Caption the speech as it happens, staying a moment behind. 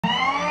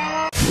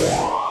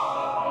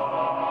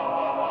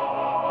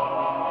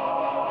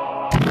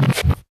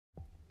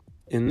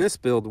In this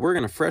build, we're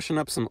going to freshen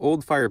up some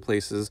old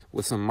fireplaces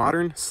with some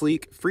modern,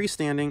 sleek,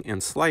 freestanding,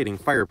 and sliding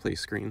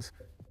fireplace screens.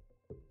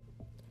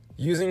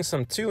 Using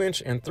some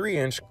 2-inch and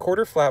 3-inch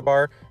quarter flat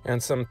bar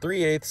and some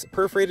 3/8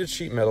 perforated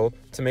sheet metal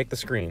to make the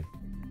screen.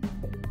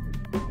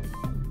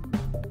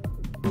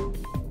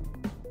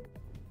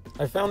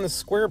 I found this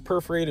square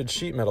perforated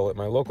sheet metal at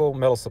my local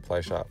metal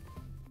supply shop.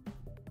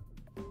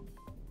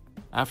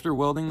 After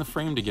welding the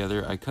frame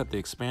together, I cut the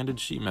expanded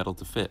sheet metal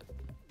to fit.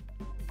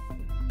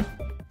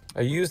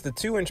 I used the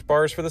 2-inch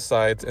bars for the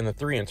sides and the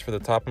 3-inch for the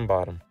top and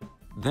bottom.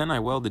 Then I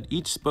welded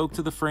each spoke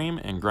to the frame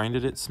and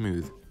grinded it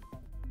smooth.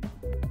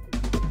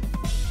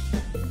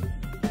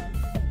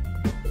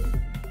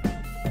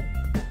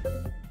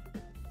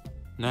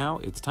 Now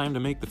it's time to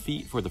make the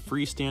feet for the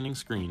freestanding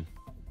screen.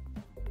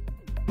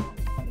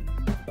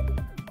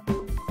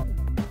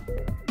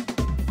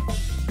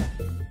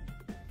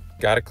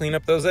 Gotta clean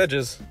up those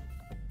edges.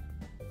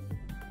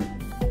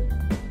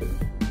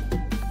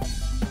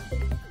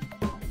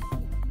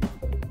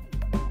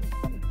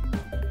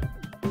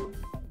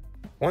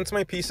 Once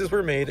my pieces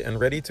were made and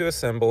ready to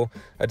assemble,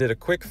 I did a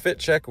quick fit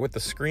check with the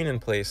screen in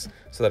place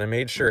so that I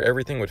made sure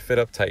everything would fit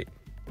up tight.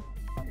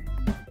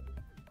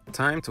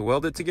 Time to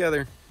weld it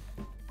together.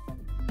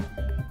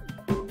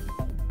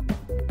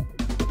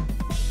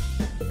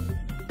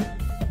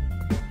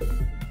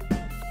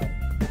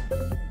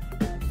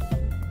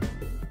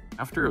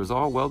 After it was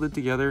all welded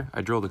together,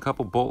 I drilled a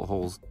couple bolt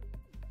holes,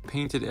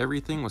 painted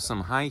everything with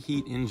some high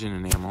heat engine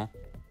enamel,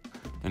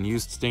 and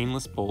used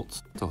stainless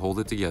bolts to hold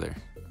it together.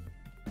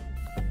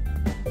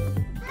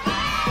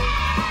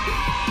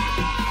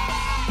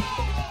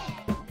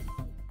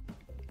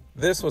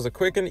 This was a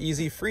quick and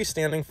easy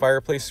freestanding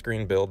fireplace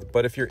screen build,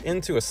 but if you're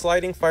into a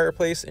sliding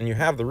fireplace and you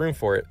have the room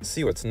for it,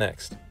 see what's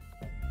next.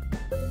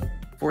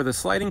 For the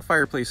sliding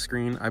fireplace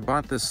screen, I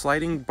bought this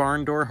sliding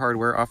barn door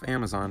hardware off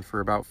Amazon for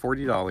about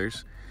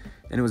 $40,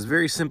 and it was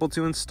very simple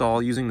to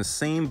install using the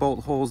same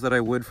bolt holes that I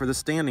would for the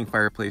standing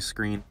fireplace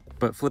screen,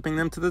 but flipping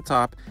them to the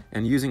top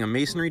and using a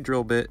masonry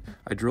drill bit,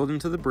 I drilled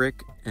into the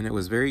brick, and it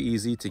was very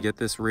easy to get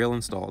this rail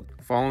installed,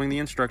 following the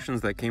instructions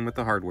that came with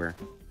the hardware.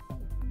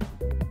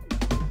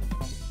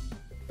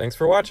 Thanks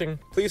for watching.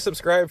 Please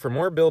subscribe for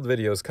more build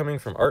videos coming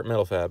from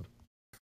ArtMetalFab.